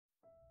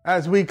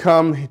As we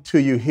come to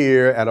you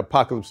here at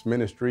Apocalypse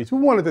Ministries, we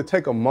wanted to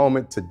take a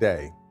moment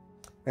today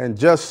and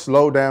just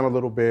slow down a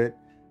little bit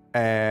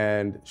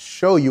and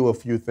show you a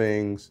few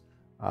things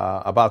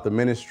about the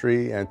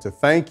ministry, and to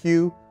thank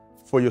you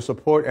for your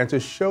support and to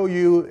show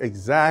you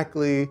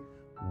exactly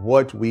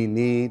what we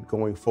need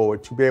going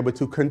forward to be able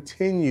to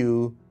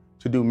continue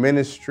to do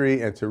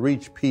ministry and to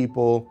reach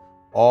people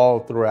all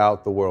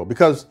throughout the world.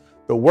 Because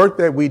the work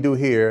that we do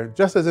here,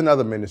 just as in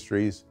other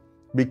ministries,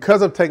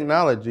 because of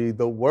technology,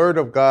 the word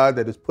of God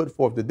that is put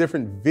forth, the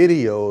different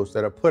videos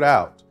that are put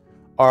out,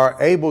 are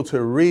able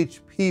to reach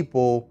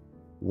people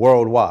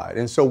worldwide.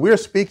 And so we're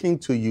speaking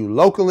to you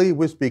locally,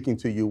 we're speaking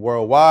to you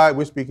worldwide,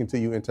 we're speaking to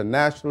you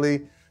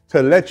internationally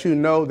to let you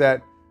know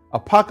that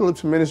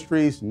Apocalypse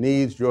Ministries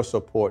needs your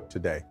support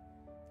today.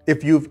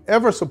 If you've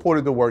ever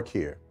supported the work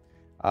here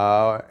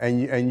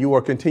and you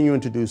are continuing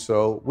to do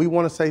so, we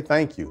want to say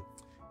thank you.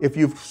 If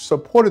you've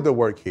supported the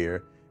work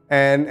here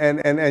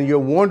and you're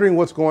wondering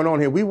what's going on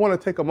here, we want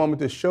to take a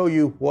moment to show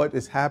you what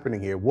is happening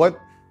here, what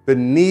the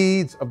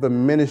needs of the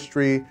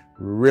ministry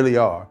really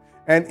are.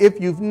 And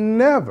if you've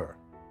never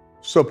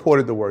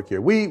supported the work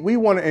here, we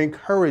want to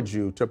encourage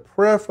you to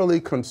prayerfully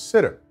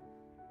consider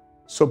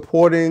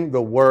supporting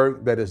the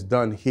work that is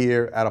done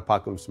here at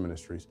Apocalypse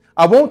Ministries.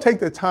 I won't take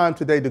the time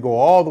today to go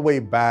all the way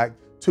back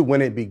to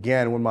when it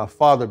began, when my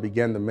father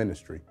began the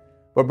ministry.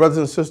 But brothers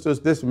and sisters,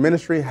 this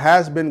ministry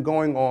has been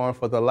going on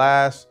for the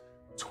last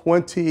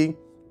 20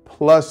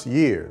 plus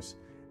years.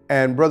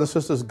 And brothers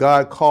and sisters,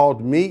 God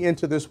called me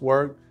into this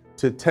work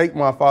to take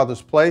my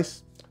father's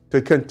place,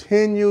 to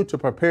continue to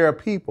prepare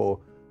people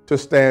to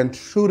stand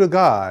true to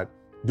God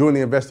during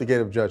the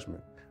investigative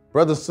judgment.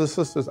 Brothers and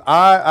sisters,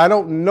 I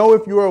don't know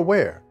if you're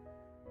aware,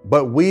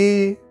 but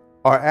we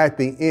are at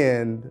the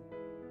end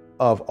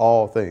of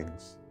all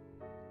things.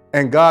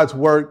 And God's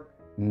work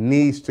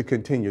needs to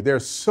continue.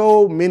 There's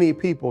so many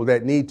people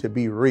that need to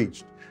be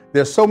reached.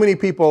 There's so many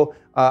people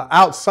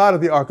outside of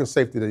the Ark of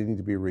Safety that need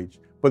to be reached.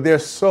 But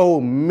there's so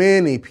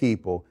many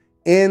people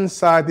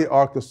inside the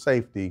Ark of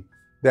Safety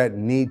that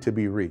need to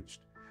be reached.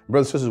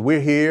 Brothers and sisters, we're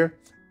here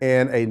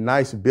in a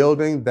nice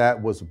building that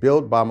was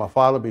built by my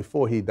father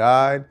before he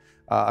died,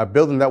 a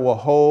building that will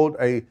hold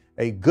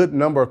a good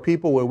number of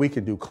people where we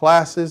can do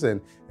classes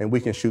and we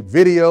can shoot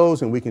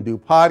videos and we can do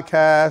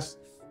podcasts.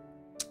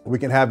 We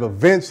can have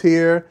events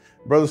here,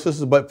 brothers and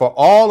sisters. But for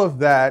all of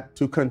that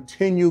to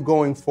continue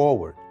going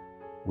forward,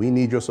 we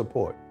need your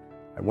support.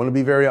 I want to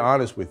be very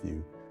honest with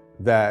you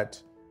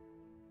that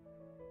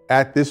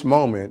at this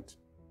moment,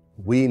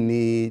 we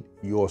need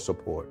your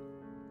support.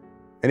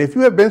 And if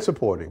you have been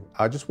supporting,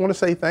 I just want to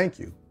say thank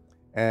you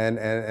and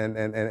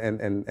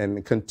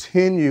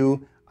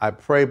continue. I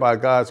pray by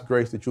God's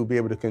grace that you'll be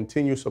able to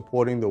continue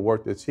supporting the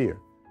work that's here.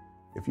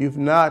 If you've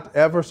not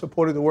ever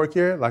supported the work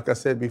here, like I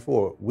said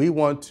before, we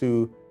want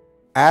to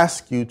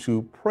ask you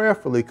to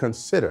prayerfully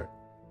consider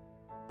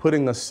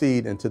putting a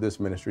seed into this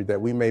ministry that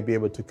we may be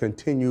able to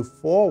continue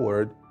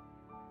forward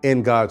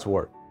in God's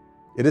work.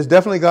 It is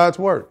definitely God's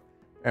work.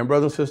 And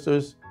brothers and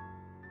sisters,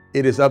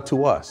 it is up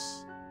to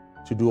us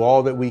to do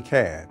all that we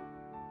can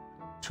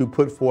to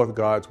put forth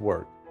God's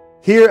work.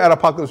 Here at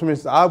Apocalypse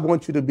Ministries, I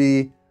want you to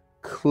be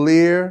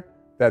clear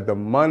that the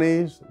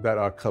monies that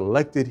are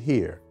collected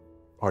here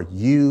are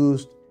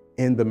used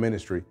in the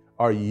ministry,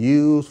 are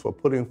used for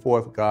putting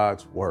forth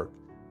God's work.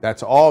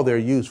 That's all they're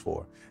used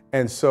for.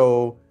 And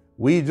so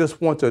we just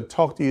want to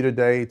talk to you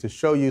today to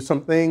show you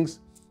some things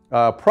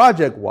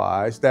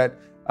project-wise that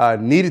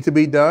needed to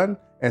be done,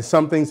 and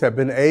some things have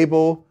been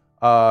able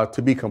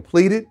to be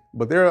completed,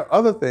 but there are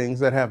other things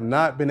that have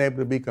not been able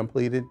to be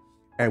completed,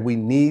 and we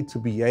need to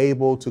be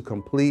able to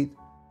complete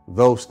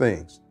those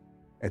things.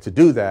 And to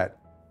do that,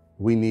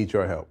 we need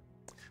your help.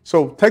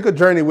 So take a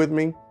journey with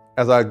me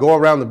as I go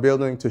around the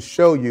building to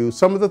show you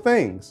some of the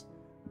things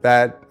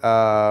that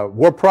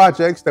were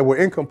projects that were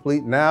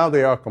incomplete. Now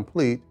they are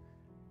complete,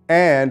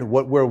 and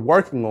what we're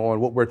working on,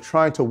 what we're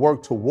trying to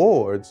work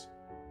towards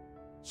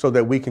so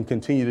that we can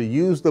continue to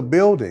use the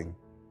building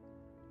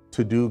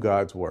to do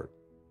God's work.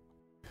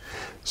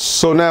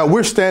 So now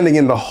we're standing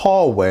in the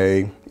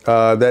hallway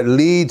that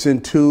leads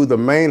into the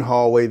main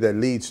hallway that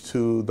leads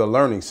to the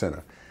Learning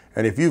Center.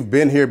 And if you've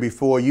been here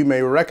before, you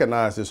may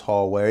recognize this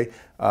hallway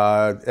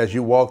as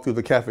you walk through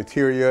the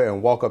cafeteria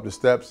and walk up the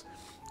steps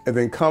and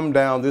then come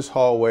down this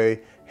hallway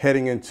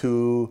heading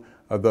into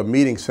the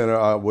meeting center,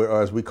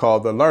 as we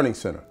call the Learning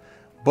Center.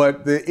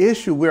 But the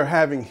issue we're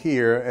having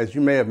here, as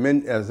you may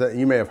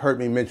have heard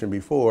me mention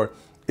before,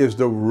 is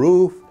the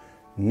roof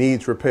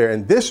needs repair.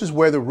 And this is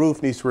where the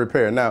roof needs to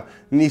repair. Now,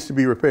 it needs to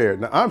be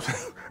repaired. Now, I'm,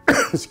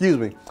 excuse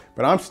me,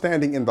 but I'm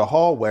standing in the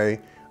hallway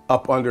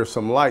up under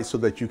some lights so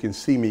that you can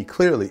see me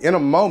clearly. In a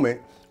moment,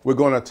 we're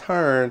going to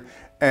turn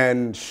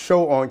and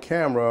show on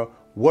camera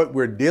what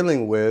we're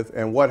dealing with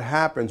and what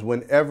happens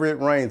whenever it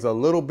rains, a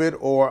little bit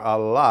or a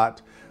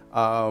lot,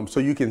 so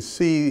you can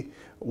see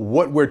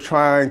what we're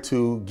trying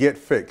to get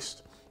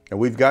fixed. And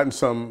we've gotten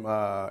some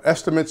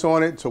estimates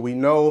on it, so we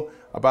know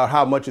about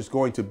how much it's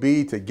going to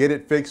be to get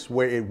it fixed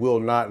where it will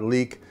not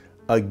leak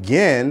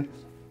again.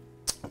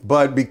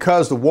 But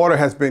because the water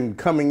has been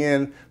coming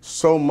in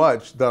so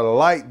much, the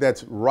light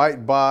that's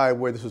right by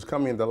where this is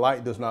coming in, the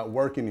light does not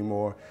work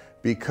anymore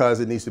because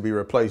it needs to be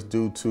replaced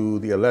due to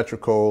the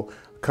electrical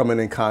coming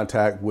in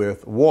contact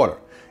with water.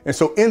 And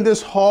so in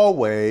this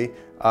hallway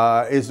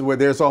is where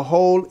there's a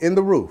hole in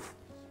the roof.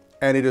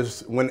 And it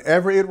is,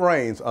 whenever it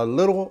rains, a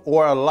little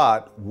or a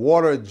lot,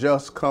 water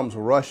just comes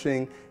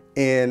rushing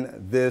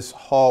in this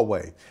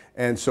hallway.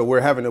 And so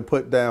we're having to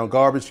put down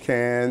garbage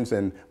cans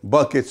and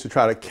buckets to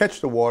try to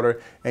catch the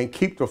water and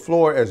keep the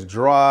floor as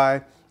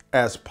dry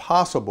as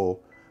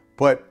possible.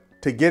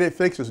 But to get it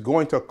fixed is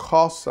going to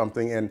cost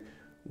something. And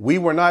we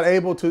were not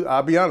able to,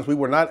 I'll be honest, we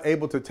were not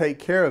able to take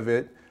care of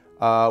it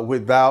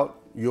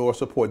without your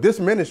support. This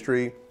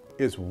ministry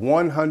is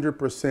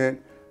 100%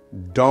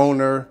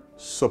 donor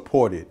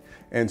supported.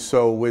 And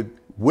so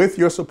with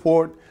your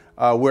support,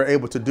 we're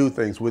able to do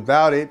things.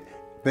 Without it,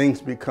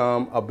 things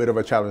become a bit of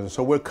a challenge.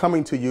 So we're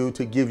coming to you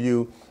to give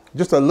you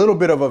just a little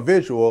bit of a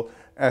visual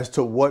as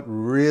to what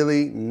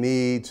really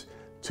needs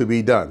to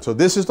be done. So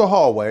this is the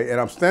hallway, and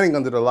I'm standing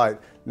under the light.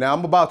 Now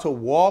I'm about to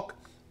walk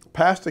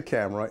past the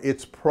camera.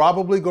 It's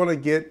probably going to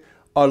get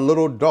a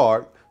little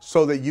dark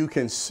so that you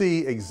can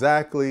see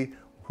exactly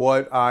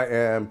what I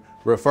am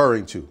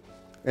referring to.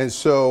 And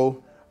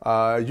so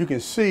you can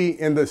see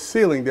in the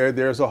ceiling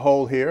there's a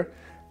hole here.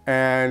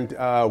 And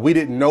we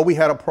didn't know we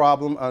had a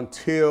problem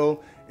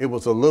until it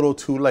was a little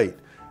too late.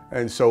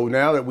 And so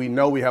now that we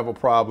know we have a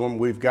problem,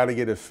 we've got to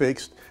get it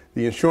fixed.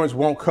 The insurance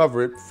won't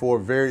cover it for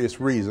various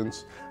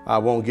reasons. I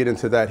won't get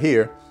into that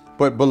here.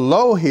 But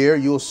below here,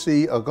 you'll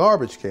see a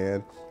garbage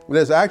can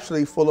that's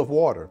actually full of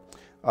water.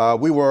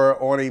 We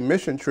were on a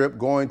mission trip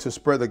going to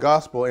spread the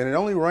gospel, and it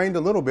only rained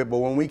a little bit, but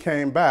when we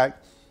came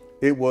back,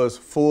 it was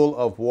full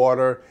of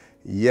water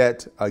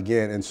yet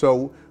again. And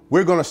so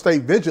we're going to stay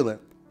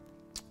vigilant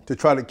to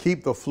try to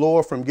keep the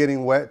floor from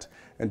getting wet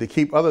and to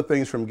keep other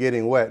things from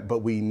getting wet, but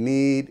we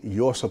need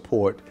your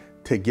support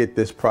to get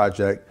this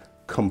project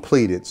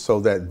completed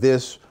so that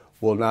this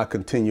will not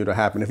continue to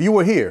happen. If you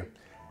were here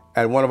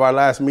at one of our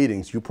last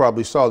meetings, you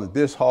probably saw that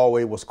this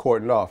hallway was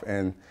cordoned off,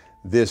 and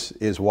this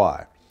is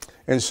why.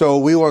 And so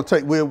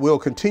we'll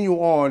continue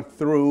on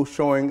through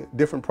showing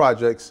different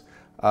projects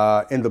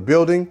in the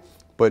building,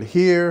 but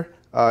here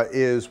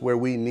is where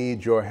we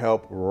need your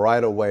help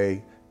right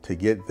away to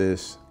get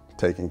this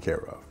taken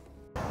care of.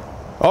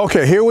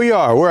 Okay, here we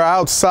are. We're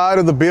outside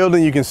of the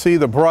building. You can see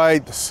the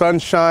bright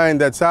sunshine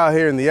that's out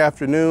here in the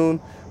afternoon.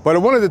 But I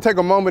wanted to take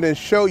a moment and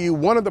show you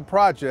one of the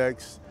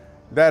projects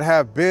that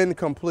have been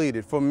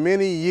completed. For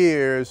many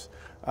years,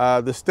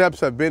 the steps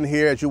have been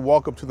here as you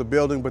walk up to the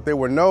building, but there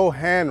were no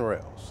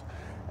handrails.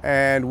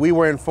 And we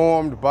were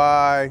informed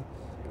by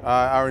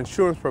our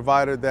insurance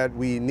provider that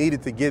we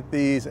needed to get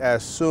these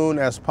as soon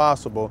as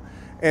possible.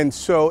 And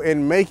so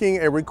in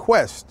making a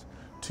request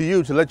to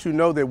you to let you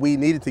know that we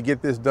needed to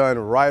get this done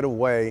right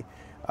away,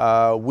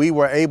 we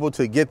were able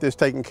to get this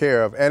taken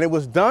care of. And it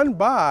was done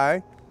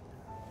by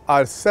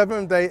a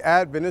Seventh-day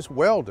Adventist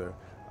welder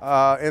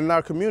in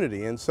our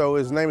community. And so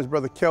his name is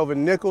Brother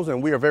Kelvin Nichols,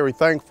 and we are very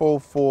thankful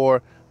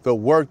for the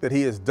work that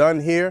he has done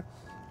here.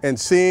 And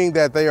seeing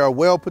that they are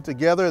well put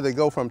together, they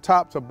go from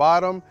top to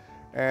bottom,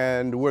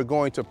 and we're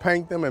going to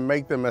paint them and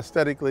make them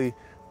aesthetically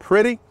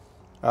pretty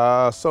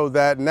so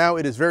that now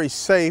it is very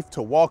safe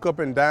to walk up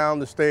and down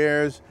the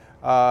stairs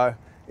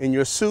in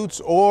your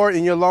suits or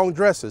in your long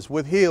dresses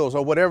with heels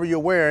or whatever you're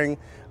wearing.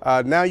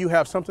 Now you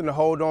have something to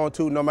hold on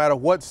to no matter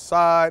what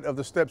side of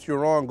the steps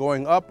you're on,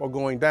 going up or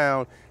going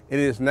down. It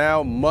is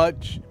now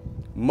much,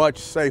 much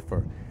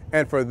safer.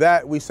 And for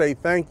that, we say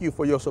thank you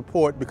for your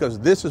support, because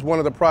this is one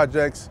of the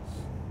projects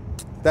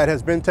that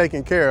has been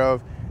taken care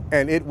of,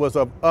 and it was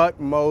of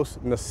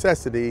utmost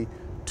necessity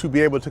to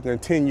be able to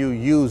continue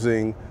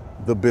using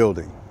the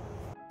building.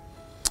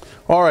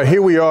 All right,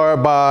 here we are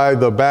by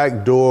the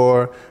back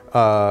door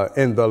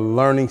in the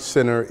Learning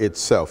Center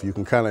itself. You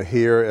can kind of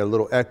hear a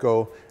little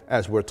echo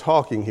as we're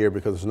talking here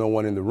because there's no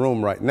one in the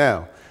room right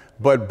now.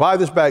 But by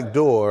this back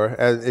door,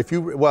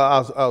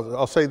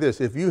 I'll say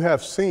this, if you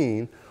have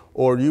seen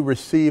or you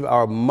receive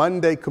our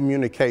Monday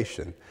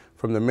communication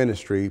from the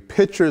ministry,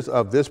 pictures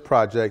of this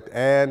project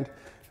and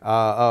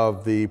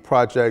of the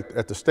project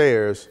at the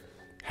stairs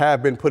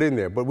have been put in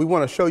there. But we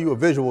want to show you a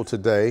visual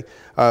today.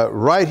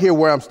 Right here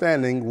where I'm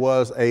standing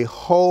was a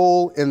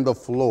hole in the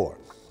floor.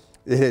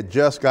 It had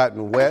just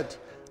gotten wet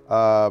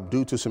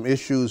due to some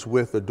issues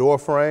with the door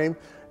frame.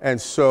 And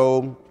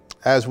so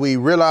as we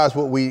realized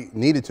what we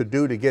needed to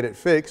do to get it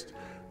fixed,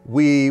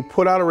 we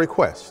put out a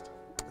request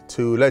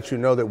to let you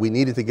know that we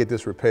needed to get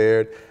this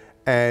repaired.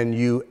 And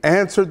you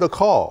answered the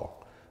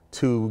call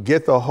to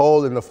get the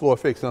hole in the floor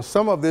fixed. Now,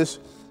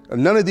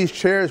 none of these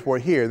chairs were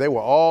here. They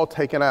were all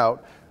taken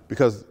out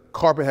because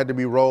carpet had to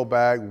be rolled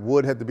back,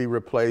 wood had to be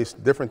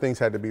replaced, different things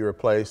had to be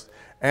replaced,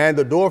 and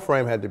the door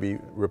frame had to be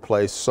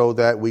replaced so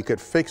that we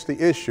could fix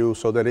the issue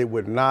so that it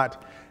would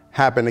not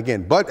happen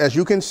again. But as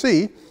you can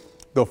see,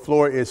 the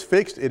floor is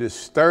fixed. It is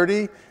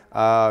sturdy.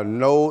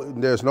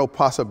 There's no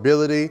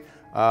possibility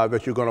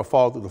that you're going to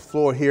fall through the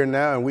floor here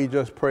now. And we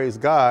just praise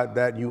God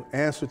that you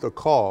answered the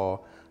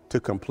call to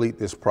complete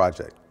this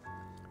project.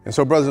 And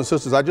so, brothers and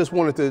sisters, I just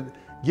wanted to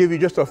give you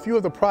just a few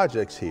of the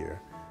projects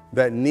here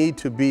that need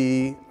to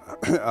be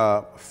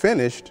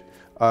finished,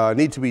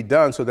 need to be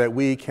done so that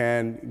we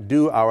can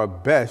do our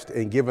best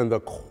in giving the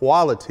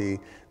quality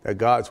that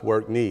God's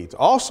work needs.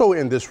 Also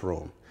in this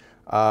room,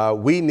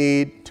 we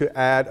need to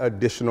add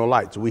additional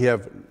lights. We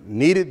have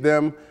needed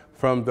them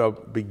from the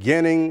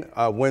beginning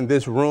when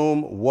this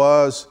room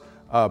was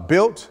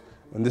built,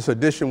 when this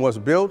addition was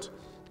built,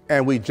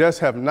 and we just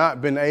have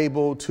not been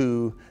able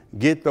to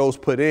get those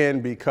put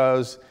in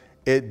because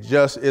it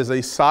just is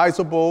a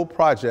sizable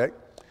project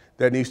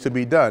that needs to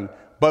be done.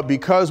 But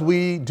because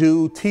we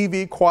do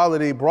TV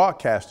quality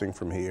broadcasting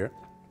from here,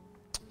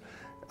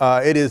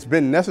 it has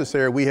been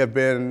necessary. We have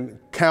been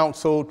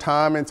counseled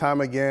time and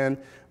time again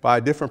by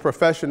different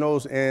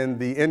professionals in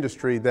the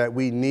industry that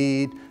we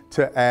need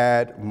to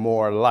add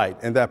more light,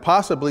 and that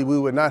possibly we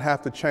would not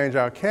have to change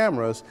our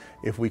cameras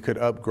if we could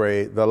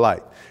upgrade the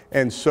light.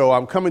 And so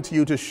I'm coming to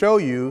you to show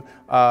you,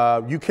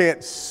 you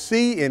can't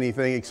see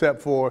anything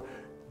except for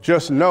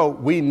just know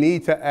we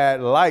need to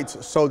add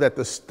lights so that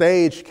the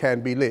stage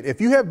can be lit. If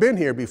you have been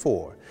here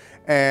before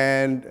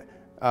and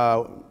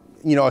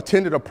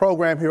attended a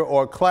program here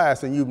or a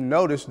class and you've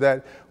noticed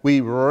that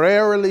we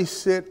rarely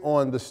sit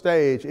on the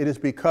stage, it is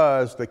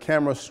because the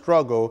cameras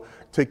struggle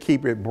to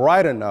keep it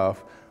bright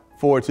enough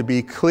for it to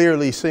be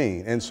clearly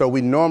seen. And so we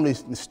normally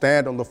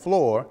stand on the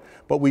floor,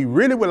 but we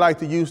really would like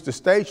to use the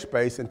stage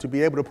space and to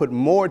be able to put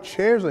more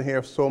chairs in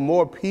here so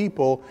more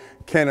people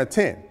can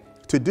attend.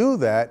 To do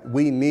that,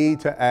 we need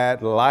to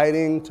add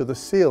lighting to the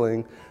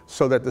ceiling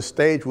so that the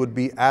stage would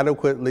be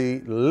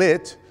adequately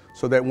lit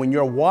so that when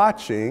you're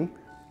watching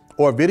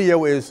or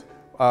video is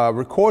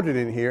recorded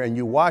in here and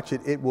you watch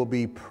it, it will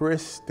be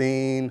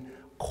pristine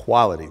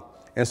quality.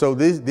 And so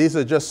these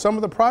are just some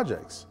of the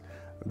projects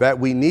that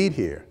we need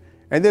here.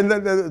 And then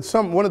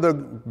one of the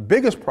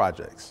biggest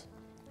projects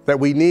that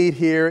we need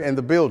here in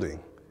the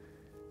building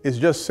is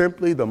just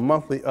simply the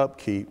monthly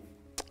upkeep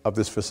of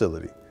this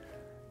facility.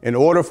 In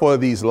order for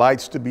these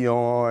lights to be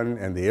on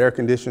and the air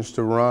conditioners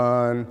to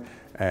run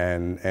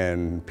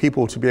and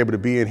people to be able to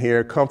be in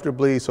here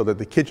comfortably so that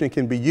the kitchen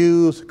can be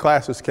used,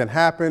 classes can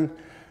happen,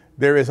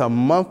 there is a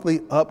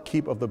monthly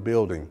upkeep of the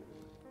building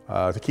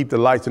to keep the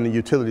lights and the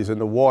utilities and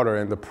the water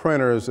and the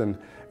printers and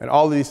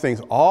all of these things.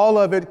 All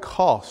of it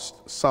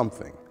costs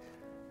something.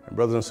 And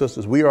brothers and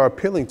sisters, we are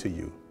appealing to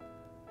you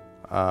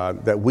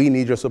that we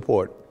need your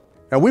support.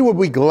 And we will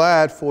be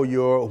glad for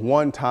your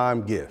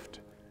one-time gift.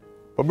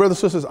 But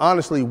brothers and sisters,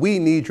 honestly, we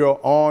need your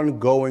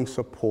ongoing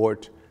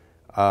support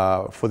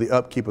for the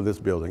upkeep of this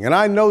building. And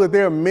I know that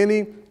there are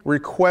many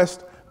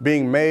requests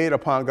being made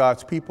upon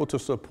God's people to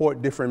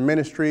support different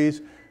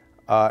ministries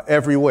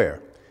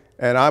everywhere.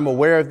 And I'm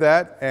aware of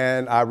that,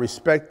 and I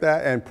respect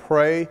that and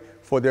pray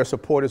for their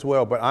support as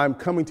well. But I'm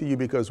coming to you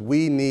because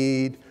we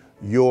need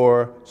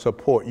your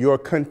support, your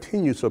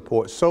continued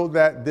support, so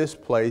that this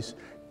place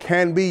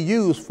can be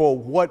used for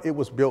what it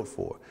was built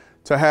for.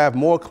 To have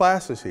more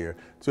classes here,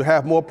 to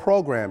have more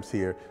programs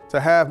here,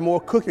 to have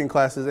more cooking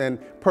classes and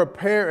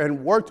prepare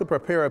and work to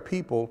prepare a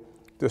people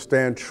to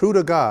stand true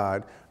to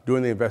God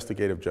during the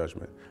investigative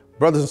judgment.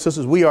 Brothers and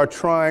sisters, we are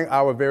trying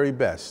our very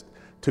best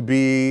to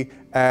be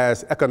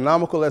as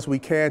economical as we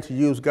can, to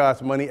use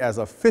God's money as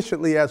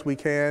efficiently as we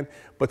can,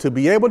 but to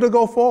be able to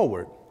go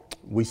forward,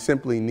 we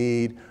simply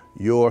need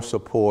your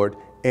support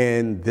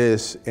in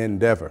this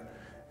endeavor.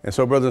 And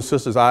so, brothers and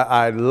sisters,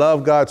 I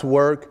love God's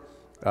work.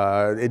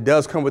 It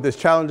does come with its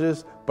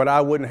challenges, but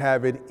I wouldn't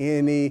have it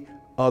any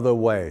other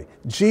way.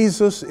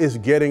 Jesus is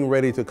getting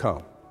ready to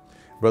come,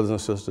 brothers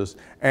and sisters,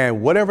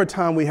 and whatever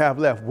time we have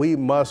left, we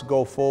must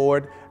go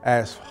forward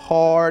as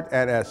hard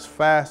and as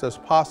fast as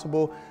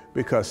possible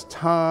because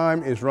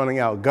time is running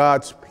out.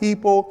 God's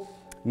people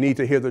need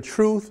to hear the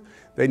truth.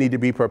 They need to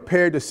be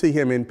prepared to see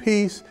him in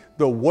peace.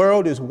 The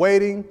world is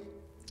waiting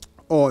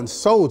on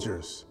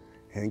soldiers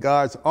in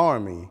God's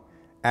army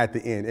at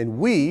the end. And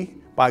we,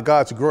 by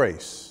God's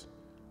grace,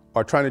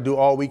 are trying to do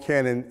all we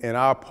can in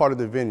our part of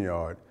the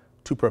vineyard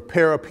to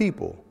prepare a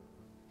people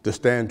to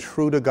stand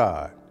true to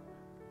God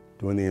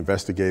during the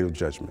investigative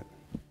judgment.